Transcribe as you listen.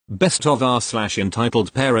Best of our /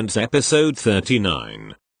 entitled parents episode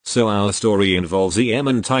 39. So our story involves EM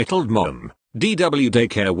entitled mom, DW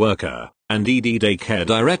daycare worker, and ED daycare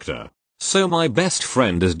director. So my best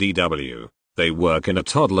friend is DW. They work in a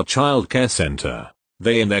toddler childcare center.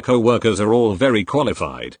 They and their co-workers are all very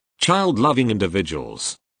qualified, child-loving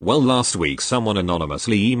individuals. Well, last week someone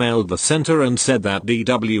anonymously emailed the center and said that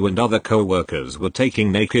DW and other co-workers were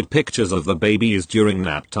taking naked pictures of the babies during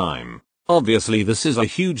nap time. Obviously this is a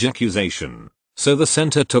huge accusation, so the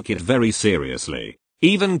center took it very seriously,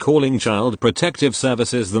 even calling Child Protective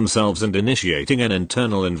Services themselves and initiating an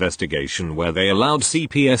internal investigation where they allowed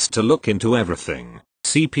CPS to look into everything.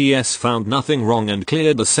 CPS found nothing wrong and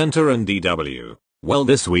cleared the center and DW. Well,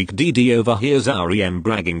 this week DD overhears our EM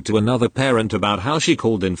bragging to another parent about how she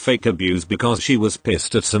called in fake abuse because she was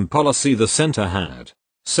pissed at some policy the center had.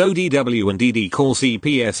 So DW and DD call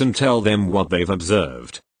CPS and tell them what they've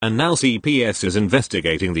observed, and now CPS is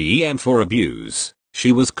investigating the EM for abuse.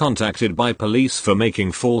 She was contacted by police for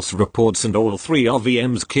making false reports and all 3 of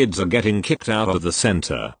EM's kids are getting kicked out of the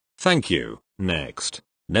center. Thank you. Next.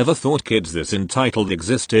 Never thought kids this entitled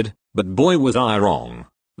existed, but boy was I wrong.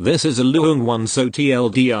 This is a long one, so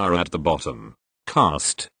TLDR at the bottom.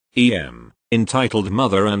 Cast. EM. Entitled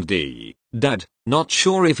mother and dad. Not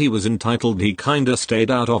sure if he was entitled, he kinda stayed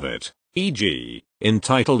out of it. E.g.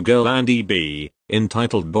 entitled girl and EB.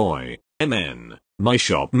 Entitled boy. MN. My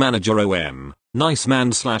shop manager OM. Nice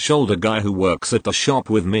man / older guy who works at the shop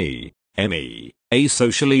with me. ME. A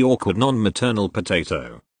socially awkward non-maternal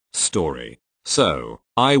potato. Story. So,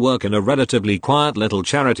 I work in a relatively quiet little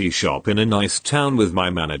charity shop in a nice town with my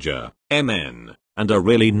manager, MN, and a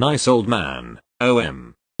really nice old man,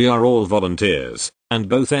 OM. We are all volunteers, and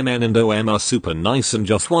both MN and OM are super nice and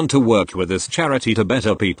just want to work with this charity to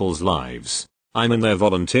better people's lives. I'm in there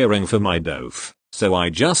volunteering for my dof, so I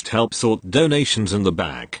just help sort donations in the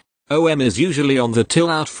back. OM is usually on the till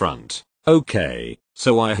out front. Okay,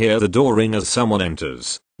 so I hear the door ring as someone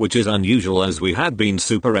enters, which is unusual as we had been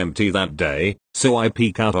super empty that day, so I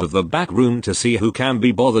peek out of the back room to see who can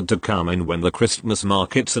be bothered to come in when the Christmas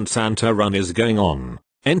markets and Santa run is going on.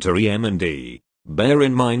 Enter EM and D. Bear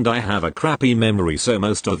in mind I have a crappy memory, so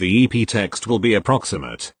most of the EP text will be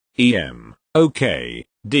approximate. EM. Okay,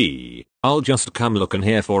 D. I'll just come looking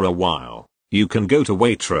here for a while. You can go to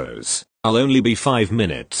Waitrose. I'll only be 5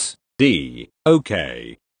 minutes. D.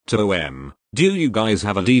 Okay. To OM. Do you guys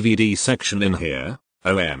have a DVD section in here?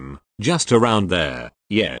 OM. Just around there.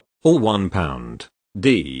 Yeah. Or £1.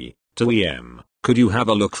 D. To EM. Could you have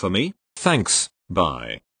a look for me? Thanks.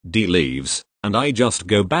 Bye. D leaves, and I just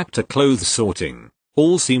go back to clothes sorting.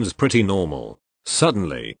 All seems pretty normal.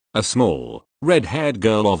 Suddenly, a small, red-haired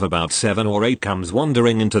girl of about 7 or 8 comes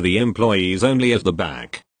wandering into the employees only at the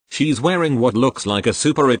back. She's wearing what looks like a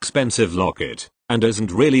super expensive locket, and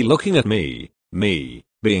isn't really looking at me. Me,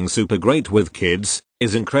 being super great with kids,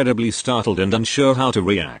 is incredibly startled and unsure how to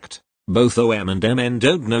react. Both OM and MN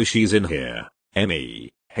don't know she's in here.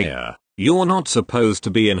 ME. Here. You're not supposed to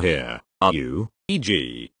be in here, are you?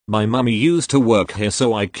 E.g. My mummy used to work here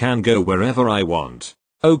so I can go wherever I want.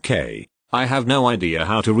 Okay. I have no idea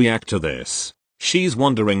how to react to this. She's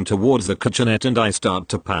wandering towards the kitchenette and I start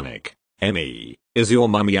to panic. ME. Is your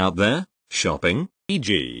mummy out there? Shopping?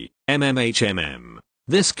 E.g. MMHMM.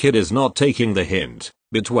 This kid is not taking the hint,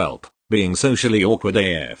 but whelp, being socially awkward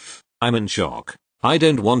AF. I'm in shock. I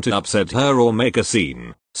don't want to upset her or make a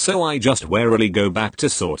scene, so I just warily go back to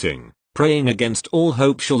sorting, praying against all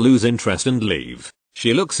hope she'll lose interest and leave.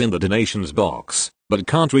 She looks in the donations box, but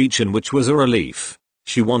can't reach in, which was a relief.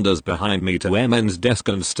 She wanders behind me to MN's desk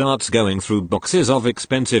and starts going through boxes of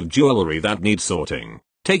expensive jewelry that need sorting,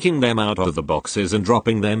 taking them out of the boxes and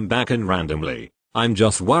dropping them back in randomly. I'm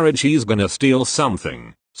just worried she's gonna steal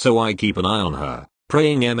something, so I keep an eye on her,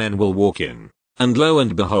 praying MN will walk in. And lo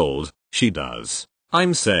and behold, she does.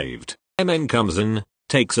 I'm saved. MN comes in,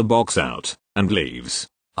 takes a box out, and leaves.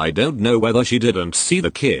 I don't know whether she didn't see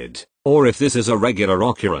the kid, or if this is a regular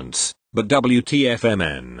occurrence, but WTF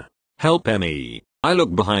MN. Help ME. I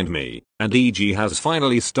look behind me, and EG has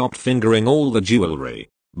finally stopped fingering all the jewelry,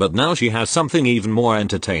 but now she has something even more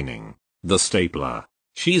entertaining. The stapler.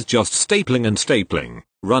 She's just stapling and stapling,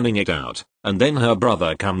 running it out, and then her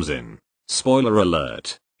brother comes in. Spoiler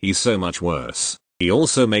alert, he's so much worse. He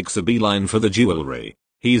also makes a beeline for the jewelry.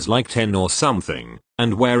 He's like 10 or something,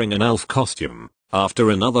 and wearing an elf costume.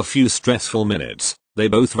 After another few stressful minutes, they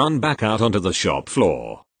both run back out onto the shop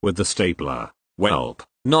floor, with the stapler. Welp,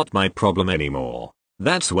 not my problem anymore.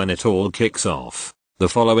 That's when it all kicks off. The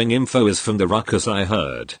following info is from the ruckus I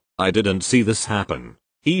heard. I didn't see this happen.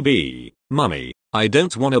 EB, Mummy, I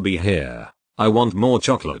don't wanna be here. I want more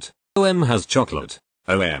chocolate. OM has chocolate.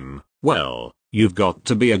 Well, you've got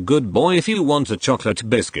to be a good boy if you want a chocolate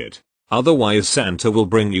biscuit. Otherwise Santa will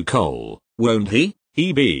bring you coal, won't he?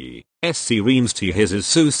 EB.SC reams to his is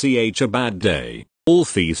so ch a bad day. All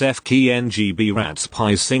these FKNGB rats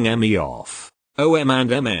pies sing me off. And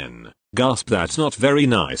MN. Gasp, that's not very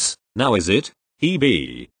nice, now is it?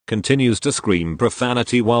 EB continues to scream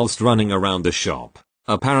profanity whilst running around the shop.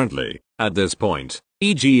 Apparently, at this point,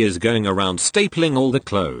 EG is going around stapling all the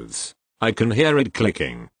clothes. I can hear it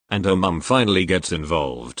clicking, and her mum finally gets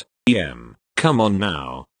involved. Come on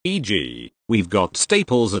now, EG, we've got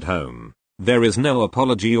staples at home. There is no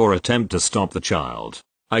apology or attempt to stop the child.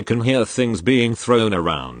 I can hear things being thrown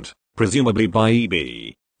around, presumably by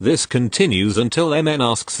EB. This continues until MN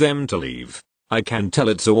asks them to leave. I can tell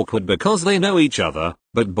it's awkward because they know each other,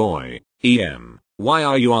 but boy, why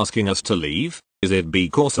are you asking us to leave? Is it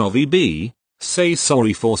because of EB? Say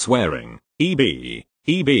sorry for swearing. EB,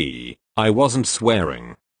 I wasn't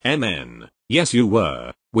swearing. MN, yes you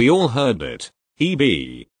were, we all heard it. EB,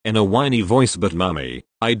 in a whiny voice, but mummy,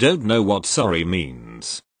 I don't know what sorry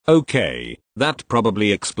means. Okay, that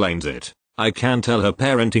probably explains it. I can tell her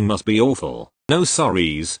parenting must be awful. No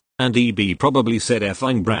sorries, and EB probably said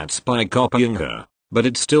effing brats by copying her, but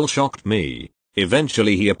it still shocked me.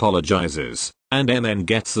 Eventually he apologizes, and MN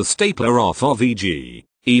gets the stapler off of EG.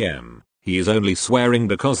 He is only swearing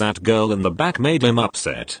because that girl in the back made him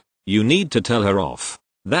upset. You need to tell her off.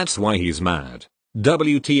 That's why he's mad.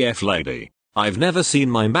 WTF lady. I've never seen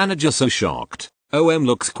my manager so shocked.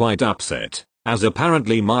 Looks quite upset, as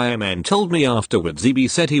apparently my MN told me afterwards EB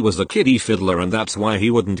said he was a kiddie fiddler and that's why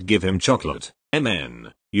he wouldn't give him chocolate.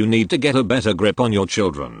 MN, you need to get a better grip on your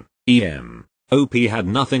children. OP had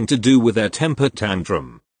nothing to do with their temper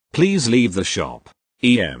tantrum. Please leave the shop.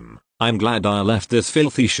 I'm glad I left this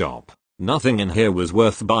filthy shop. Nothing in here was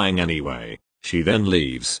worth buying anyway. She then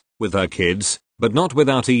leaves, with her kids, but not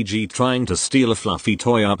without EG trying to steal a fluffy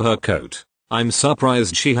toy up her coat. I'm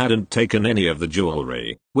surprised she hadn't taken any of the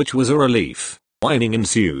jewelry, which was a relief. Whining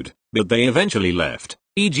ensued, but they eventually left,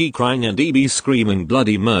 EG crying and EB screaming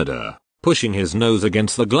bloody murder, pushing his nose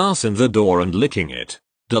against the glass in the door and licking it.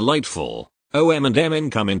 Delightful. and MN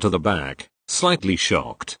come into the back, slightly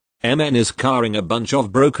shocked. MN is carrying a bunch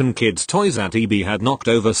of broken kids' toys that EB had knocked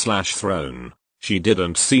over/thrown. She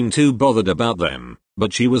didn't seem too bothered about them,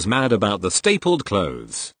 but she was mad about the stapled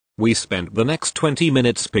clothes. We spent the next 20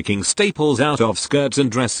 minutes picking staples out of skirts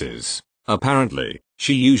and dresses. Apparently,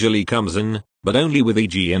 she usually comes in, but only with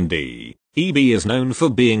EG and D. EB is known for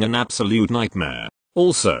being an absolute nightmare.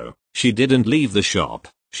 Also, she didn't leave the shop.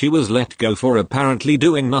 She was let go for apparently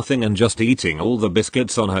doing nothing and just eating all the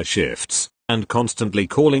biscuits on her shifts, and constantly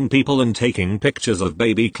calling people and taking pictures of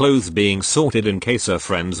baby clothes being sorted in case her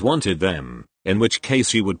friends wanted them, in which case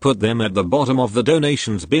she would put them at the bottom of the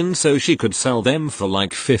donations bin so she could sell them for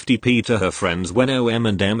like 50p to her friends when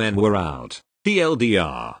and MN were out.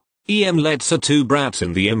 TLDR. lets her two brats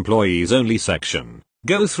in the employees only section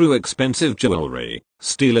go through expensive jewelry,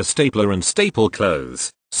 steal a stapler and staple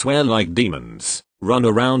clothes, swear like demons, run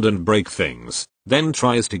around and break things, then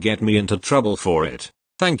tries to get me into trouble for it.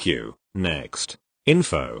 Thank you. Next.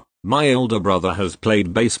 Info. My older brother has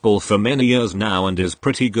played baseball for many years now and is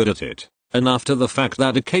pretty good at it. Enough to the fact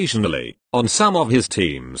that occasionally, on some of his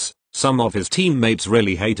teams, some of his teammates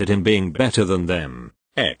really hated him being better than them.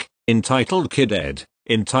 Entitled Kid Ed.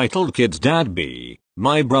 Entitled Kid's Dad B.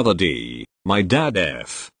 My brother D. My dad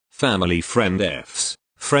F. Family friend F's.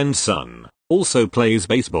 Friend son. Also plays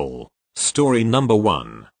baseball. Story number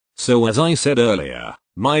 1. So as I said earlier,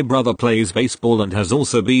 my brother plays baseball and has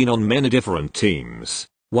also been on many different teams.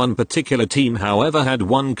 One particular team however had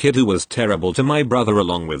one kid who was terrible to my brother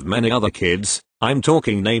along with many other kids. I'm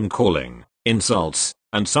talking name calling, insults,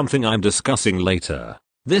 and something I'm discussing later.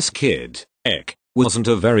 This kid, wasn't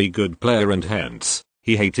a very good player and hence,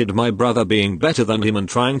 he hated my brother being better than him and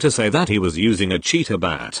trying to say that he was using a cheater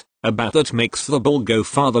bat, a bat that makes the ball go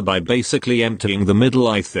farther by basically emptying the middle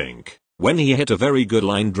I think, when he hit a very good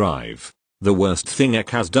line drive. The worst thing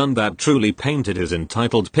has done that truly painted his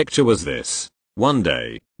entitled picture was this. One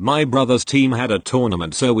day, my brother's team had a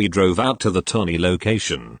tournament so we drove out to the tourney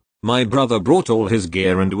location. My brother brought all his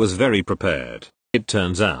gear and was very prepared. It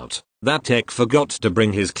turns out, that forgot to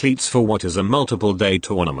bring his cleats for what is a multiple day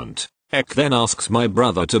tournament. Then asks my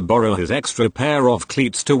brother to borrow his extra pair of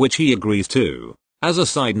cleats to which he agrees to. As a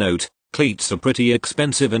side note, cleats are pretty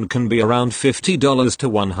expensive and can be around $50 to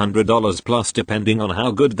 $100 plus depending on how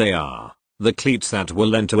good they are. The cleats that were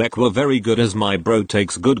lent to were very good as my bro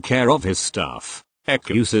takes good care of his stuff.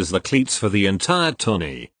 Uses the cleats for the entire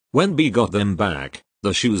tourney. When B got them back,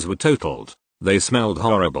 the shoes were totaled. They smelled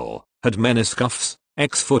horrible, had many scuffs,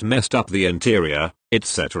 X foot messed up the interior,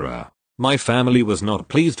 etc. My family was not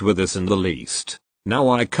pleased with this in the least. Now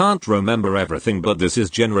I can't remember everything, but this is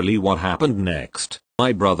generally what happened next.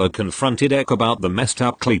 My brother confronted Ek about the messed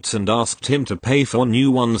up cleats and asked him to pay for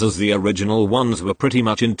new ones as the original ones were pretty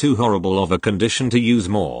much in too horrible of a condition to use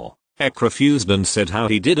more. Ek refused and said how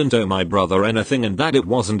he didn't owe my brother anything and that it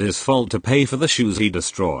wasn't his fault to pay for the shoes he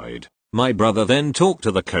destroyed. My brother then talked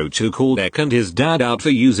to the coach who called Ek and his dad out for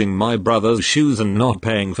using my brother's shoes and not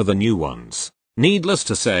paying for the new ones. Needless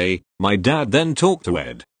to say, my dad then talked to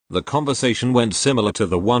Ed. The conversation went similar to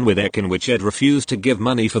the one with Ek, in which Ed refused to give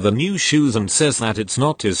money for the new shoes and says that it's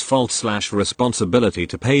not his fault/responsibility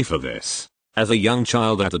to pay for this. As a young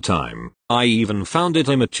child at the time, I even found it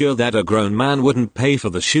immature that a grown man wouldn't pay for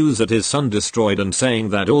the shoes that his son destroyed, and saying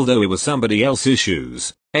that although it was somebody else's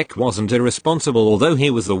shoes, Ek wasn't irresponsible although he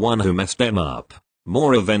was the one who messed them up.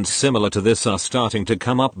 More events similar to this are starting to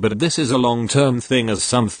come up, but this is a long-term thing as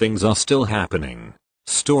some things are still happening.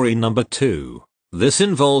 Story number 2. This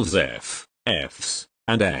involves F's,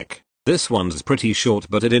 and Ek. This one's pretty short,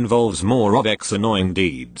 but it involves more of Ek's annoying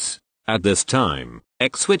deeds. At this time,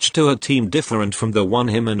 Ek switched to a team different from the one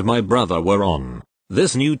him and my brother were on.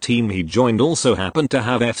 This new team he joined also happened to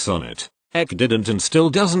have F's on it. Ek didn't and still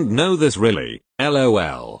doesn't know this really,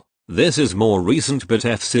 lol. This is more recent, but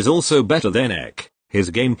F's is also better than Ek.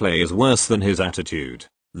 His gameplay is worse than his attitude.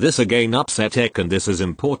 This again upset Ek, and this is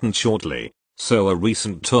important shortly. So a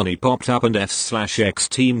recent tourney popped up and F/X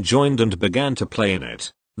team joined and began to play in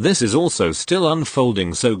it. This is also still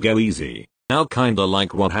unfolding, so go easy. Now kinda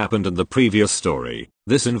like what happened in the previous story,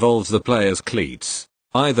 this involves the player's cleats.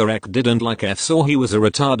 Either Ek didn't like F's or he was a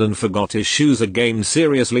retard and forgot his shoes again.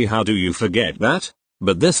 Seriously, how do you forget that?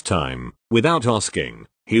 But this time, without asking,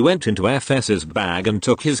 he went into FS's bag and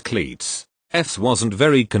took his cleats. F's wasn't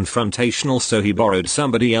very confrontational, so he borrowed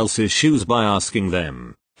somebody else's shoes by asking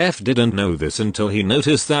them. F didn't know this until he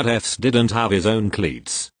noticed that F's didn't have his own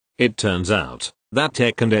cleats. It turns out that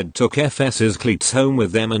Ek and Ed took FS's cleats home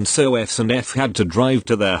with them, and so F's and F had to drive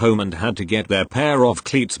to their home and had to get their pair of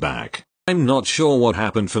cleats back. I'm not sure what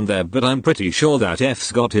happened from there, but I'm pretty sure that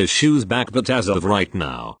F's got his shoes back, but as of right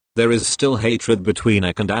now, there is still hatred between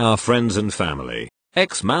Ek and our friends and family.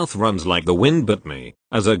 Ek's mouth runs like the wind, but me,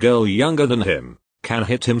 as a girl younger than him, can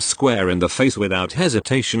hit him square in the face without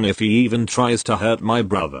hesitation if he even tries to hurt my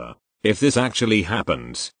brother. If this actually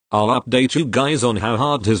happens, I'll update you guys on how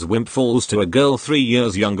hard his wimp falls to a girl 3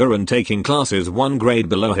 years younger and taking classes 1 grade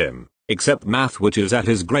below him, except math, which is at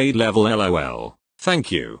his grade level, lol.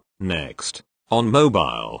 Thank you. Next. On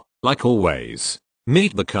mobile, like always,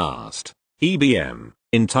 meet the cast. EBM,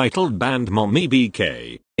 entitled Band Mom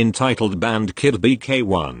EBK, entitled Band Kid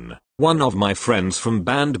BK1. One of my friends from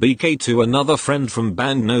band BK2, another friend from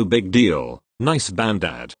band No Big Deal, nice band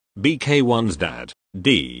dad, BK1's dad,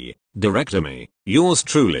 D, director me, yours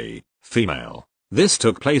truly, female. This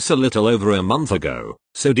took place a little over a month ago,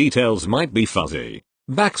 so details might be fuzzy.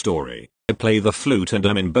 Backstory, I play the flute and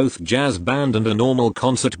am in both jazz band and a normal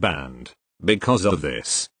concert band. Because of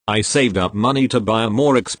this, I saved up money to buy a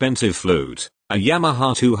more expensive flute, a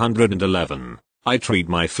Yamaha 211. I treat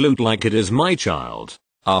my flute like it is my child.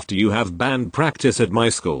 After you have band practice at my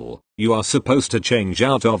school, you are supposed to change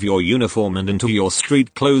out of your uniform and into your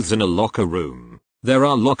street clothes in a locker room. There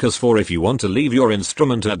are lockers for if you want to leave your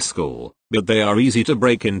instrument at school, but they are easy to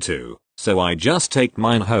break into, so I just take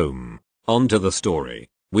mine home. On to the story.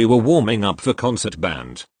 We were warming up for concert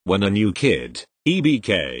band, when a new kid,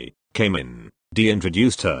 EBK, came in. D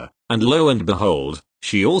introduced her, and lo and behold,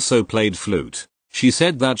 she also played flute. She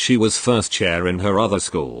said that she was first chair in her other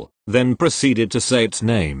school, then proceeded to say its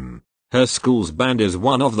name. Her school's band is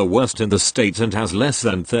one of the worst in the state and has less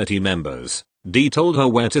than 30 members. D told her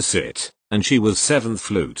where to sit, and she was 7th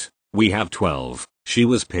flute. We have 12. She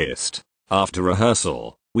was pissed. After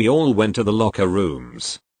rehearsal, we all went to the locker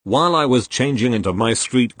rooms. While I was changing into my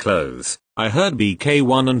street clothes, I heard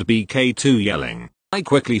BK1 and BK2 yelling. I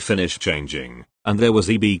quickly finished changing, and there was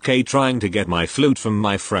EBK trying to get my flute from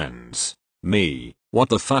my friends. Me, what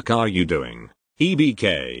the fuck are you doing?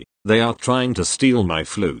 EBK, they are trying to steal my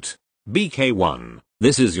flute. BK1,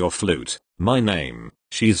 this is your flute, my name,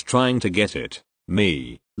 she's trying to get it.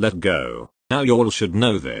 Me, let go. Now y'all should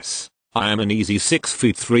know this. I am an easy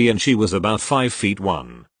 6'3" and she was about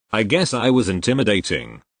 5'1". I guess I was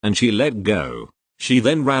intimidating, and she let go. She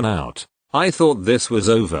then ran out. I thought this was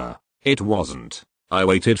over. It wasn't. I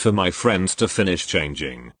waited for my friends to finish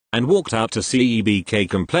changing, and walked out to see EBK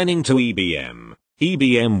complaining to EBM.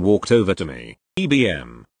 EBM walked over to me.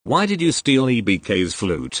 EBM, why did you steal EBK's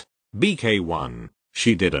flute? BK1,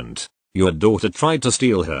 she didn't. Your daughter tried to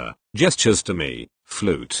steal her. Gestures to me.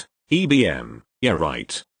 Flute. EBM, Yeah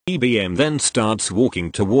right. EBM then starts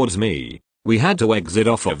walking towards me. We had to exit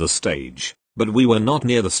off of the stage, but we were not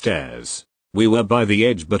near the stairs. We were by the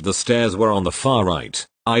edge but the stairs were on the far right.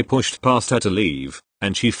 I pushed past her to leave,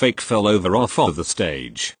 and she fake fell over off of the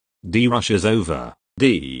stage. D rushes over.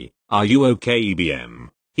 D, are you okay EBM?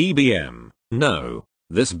 EBM, no.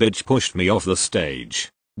 This bitch pushed me off the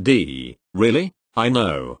stage. D, really? I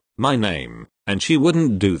know, my name, and she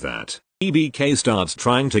wouldn't do that. EBK starts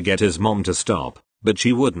trying to get his mom to stop, but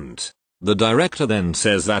she wouldn't. The director then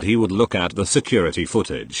says that he would look at the security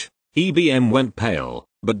footage. EBM went pale,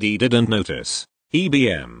 but D didn't notice.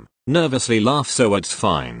 EBM nervously laughs so it's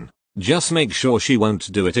fine. Just make sure she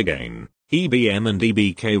won't do it again. EBM and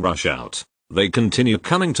EBK rush out. They continue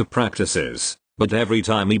coming to practices, but every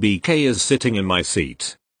time EBK is sitting in my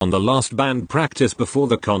seat. On the last band practice before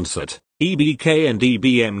the concert, EBK and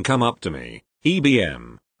EBM come up to me.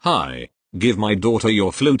 EBM, hi, give my daughter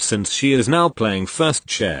your flute since she is now playing first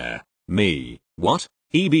chair. Me, what?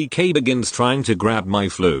 EBK begins trying to grab my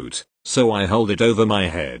flute, so I hold it over my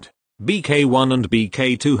head. BK1 and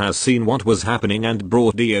BK2 has seen what was happening and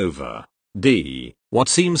brought D over. D, what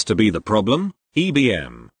seems to be the problem?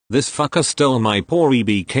 EBM, this fucker stole my poor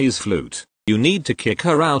EBK's flute. You need to kick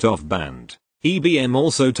her out of band. EBM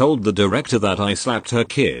also told the director that I slapped her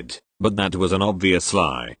kid, but that was an obvious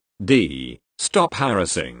lie. D, stop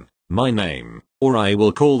harassing my name, or I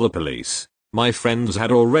will call the police. My friends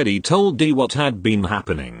had already told D what had been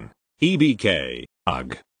happening. EBK,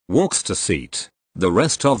 ugh, walks to seat. The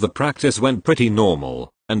rest of the practice went pretty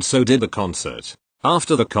normal, and so did the concert.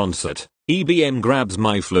 After the concert, EBM grabs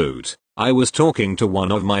my flute. I was talking to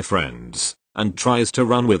one of my friends, and tries to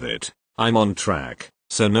run with it. I'm on track,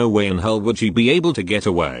 so no way in hell would she be able to get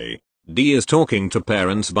away. D is talking to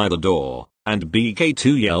parents by the door, and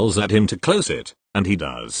BK2 yells at him to close it, and he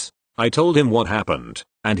does. I told him what happened,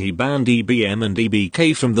 and he banned EBM and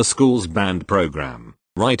EBK from the school's band program.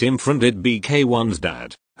 Right in front of BK1's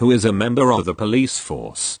dad, who is a member of the police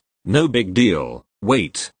force. No big deal.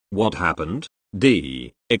 Wait, what happened?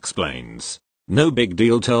 D explains. No big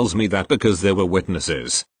deal tells me that because there were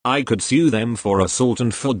witnesses, I could sue them for assault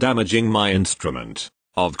and for damaging my instrument.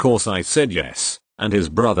 Of course I said yes, and his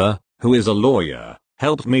brother, who is a lawyer,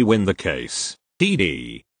 helped me win the case.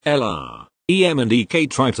 TD, LR, EM and EK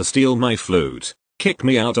tried to steal my flute, kick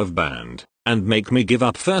me out of band, and make me give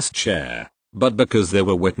up first chair. But because there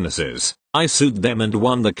were witnesses, I sued them and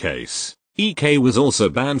won the case. EK was also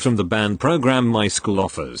banned from the band program my school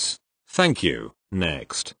offers. Thank you.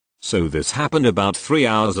 Next. So this happened about 3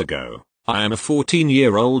 hours ago. I am a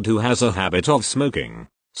 14-year-old who has a habit of smoking.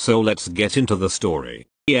 So let's get into the story.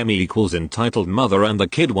 EM equals entitled mother and the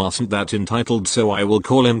kid wasn't that entitled so I will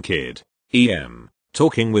call him kid. EM,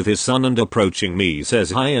 talking with his son and approaching me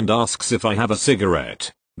says hi and asks if I have a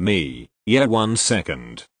cigarette. Me, yeah 1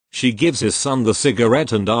 second. She gives his son the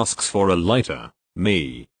cigarette and asks for a lighter.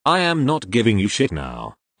 Me, I am not giving you shit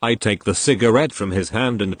now. I take the cigarette from his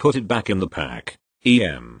hand and put it back in the pack.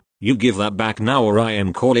 EM, you give that back now or I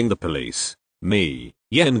am calling the police. Me,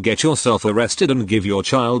 yeah and get yourself arrested and give your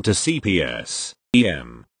child to CPS.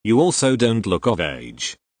 EM, you also don't look of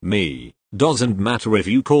age. Me, doesn't matter if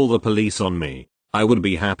you call the police on me. I would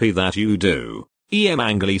be happy that you do. EM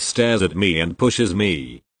angrily stares at me and pushes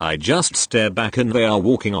me. I just stare back and they are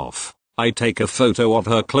walking off. I take a photo of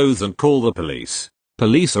her clothes and call the police.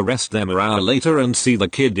 Police arrest them an hour later and see the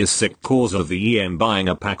kid is sick cause of the EM buying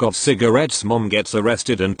a pack of cigarettes. Mom gets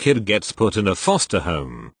arrested and kid gets put in a foster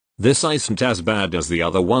home. This isn't as bad as the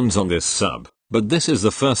other ones on this sub, but this is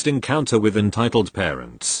the first encounter with entitled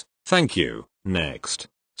parents. Thank you. Next.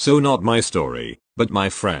 So not my story, but my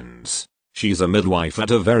friend's. She's a midwife at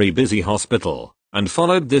a very busy hospital, and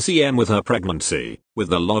followed this EM with her pregnancy,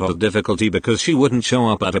 with a lot of difficulty because she wouldn't show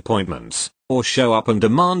up at appointments, or show up and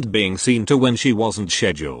demand being seen to when she wasn't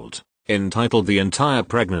scheduled. Entitled the entire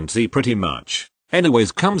pregnancy pretty much.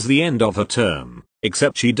 Anyways comes the end of her term,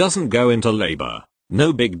 except she doesn't go into labor.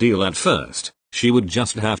 No big deal at first, she would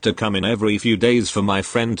just have to come in every few days for my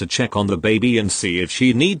friend to check on the baby and see if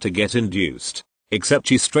she need to get induced. Except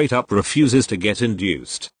she straight up refuses to get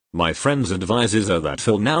induced. My friends advises her that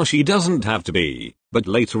for now she doesn't have to be, but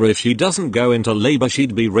later if she doesn't go into labor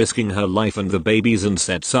she'd be risking her life and the baby's and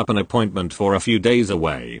sets up an appointment for a few days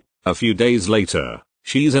away. A few days later,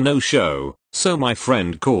 she's a no-show, so my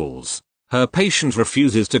friend calls. Her patient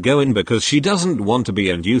refuses to go in because she doesn't want to be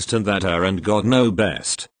induced and that her and God know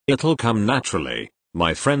best, it'll come naturally.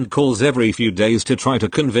 My friend calls every few days to try to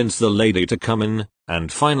convince the lady to come in,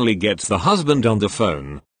 and finally gets the husband on the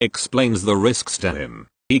phone, explains the risks to him.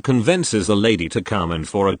 He convinces the lady to come in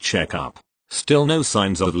for a checkup. Still no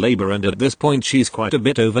signs of labor and at this point she's quite a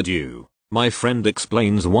bit overdue. My friend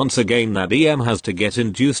explains once again that EM has to get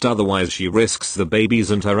induced, otherwise she risks the baby's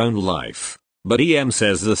and her own life. But EM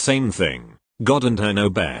says the same thing. God and her know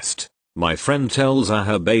best. My friend tells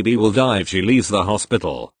her baby will die if she leaves the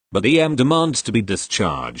hospital, but EM demands to be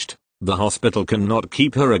discharged. The hospital cannot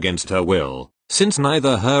keep her against her will, since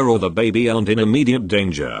neither her or the baby aren't in immediate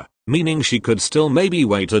danger, meaning she could still maybe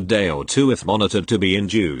wait a day or two if monitored to be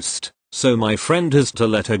induced. So my friend has to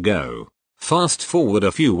let her go. Fast forward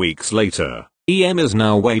a few weeks later, EM is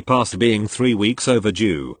now way past being 3 weeks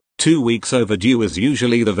overdue. 2 weeks overdue is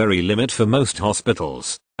usually the very limit for most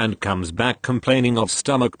hospitals, and comes back complaining of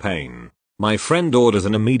stomach pain. My friend orders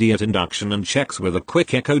an immediate induction and checks with a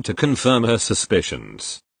quick echo to confirm her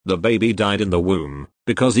suspicions. The baby died in the womb,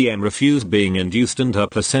 because EM refused being induced and her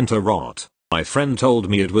placenta rot. My friend told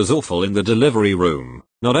me it was awful in the delivery room,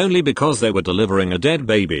 not only because they were delivering a dead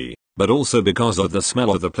baby, but also because of the smell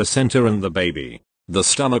of the placenta and the baby. The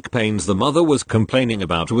stomach pains the mother was complaining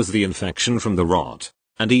about was the infection from the rot,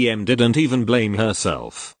 and EM didn't even blame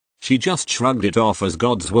herself. She just shrugged it off as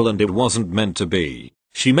God's will and it wasn't meant to be.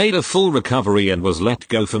 She made a full recovery and was let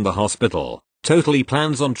go from the hospital. Totally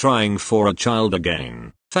plans on trying for a child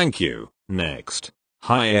again. Thank you. Next.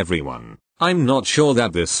 Hi everyone. I'm not sure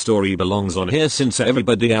that this story belongs on here since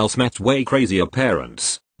everybody else met way crazier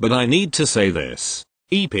parents, but I need to say this.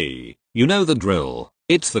 EP, you know the drill.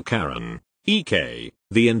 It's the Karen. EK,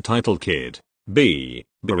 the entitled kid. B,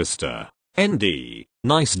 barista. ND,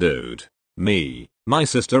 nice dude. Me, my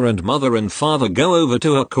sister and mother and father go over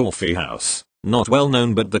to a coffee house. Not well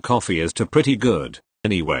known, but the coffee is pretty good.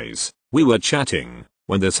 Anyways, we were chatting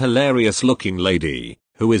when this hilarious looking lady,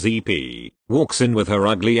 who is EP, walks in with her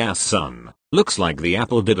ugly ass son. Looks like the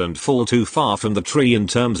apple didn't fall too far from the tree in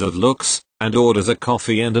terms of looks, and orders a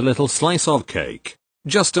coffee and a little slice of cake.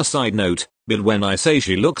 Just a side note, but when I say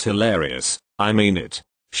she looks hilarious, I mean it.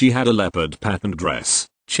 She had a leopard patterned dress,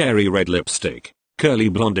 cherry red lipstick, curly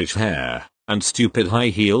blondish hair, and stupid high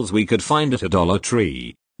heels we could find at a Dollar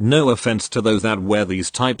Tree. No offense to those that wear these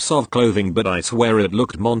types of clothing, but I swear it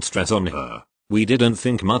looked monstrous on her. We didn't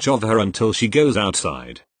think much of her until she goes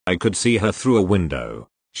outside. I could see her through a window.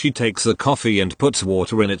 She takes the coffee and puts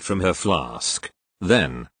water in it from her flask.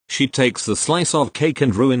 Then, she takes the slice of cake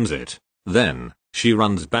and ruins it. Then, she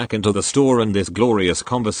runs back into the store and this glorious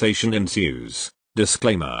conversation ensues.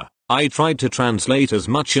 Disclaimer. I tried to translate as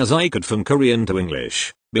much as I could from Korean to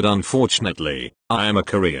English, but unfortunately, I am a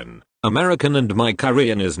Korean American and my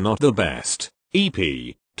Korean is not the best. EP,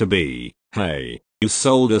 to be, hey, you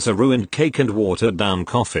sold us a ruined cake and watered down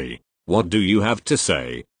coffee. What do you have to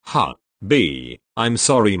say? Huh. B, I'm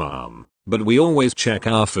sorry mom, but we always check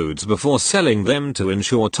our foods before selling them to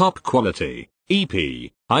ensure top quality.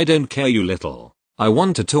 EP, I don't care you little. I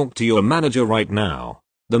want to talk to your manager right now.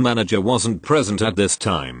 The manager wasn't present at this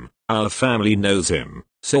time. Our family knows him,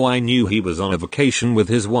 so I knew he was on a vacation with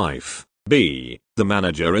his wife. B, the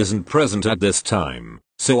manager isn't present at this time,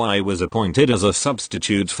 so I was appointed as a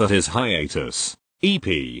substitute for his hiatus.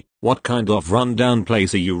 EP, what kind of rundown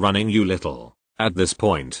place are you running you little? At this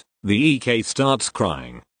point, the EK starts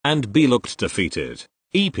crying, and B looked defeated.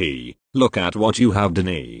 EP, look at what you have done.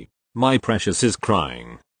 E, my precious is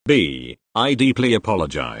crying. B, I deeply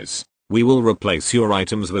apologize. We will replace your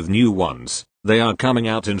items with new ones. They are coming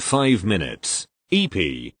out in 5 minutes. EP,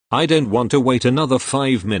 I don't want to wait another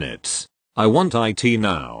 5 minutes. I want IT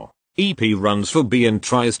now. EP runs for B and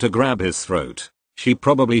tries to grab his throat. She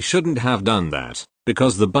probably shouldn't have done that,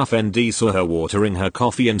 because the buff ND saw her watering her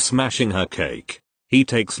coffee and smashing her cake. He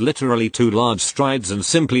takes literally 2 large strides and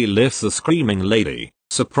simply lifts the screaming lady.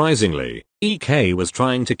 Surprisingly, EK was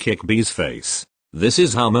trying to kick B's face. This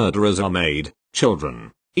is how murderers are made,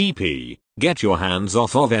 children. EP, get your hands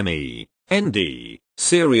off of ME. ND,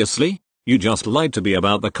 seriously? You just lied to me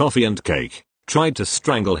about the coffee and cake, tried to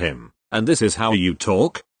strangle him, and this is how you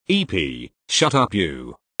talk? EP, shut up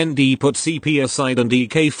you. ND puts EP aside and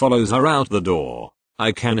EK follows her out the door.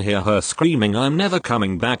 I can hear her screaming, I'm never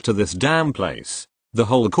coming back to this damn place. The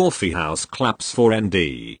whole coffee house claps for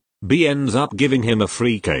ND. B ends up giving him a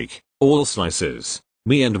free cake, all slices.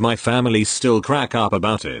 Me and my family still crack up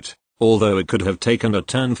about it, although it could have taken a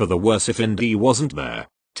turn for the worse if ND wasn't there.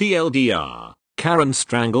 TLDR, Karen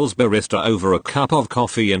strangles barista over a cup of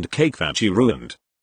coffee and cake that she ruined.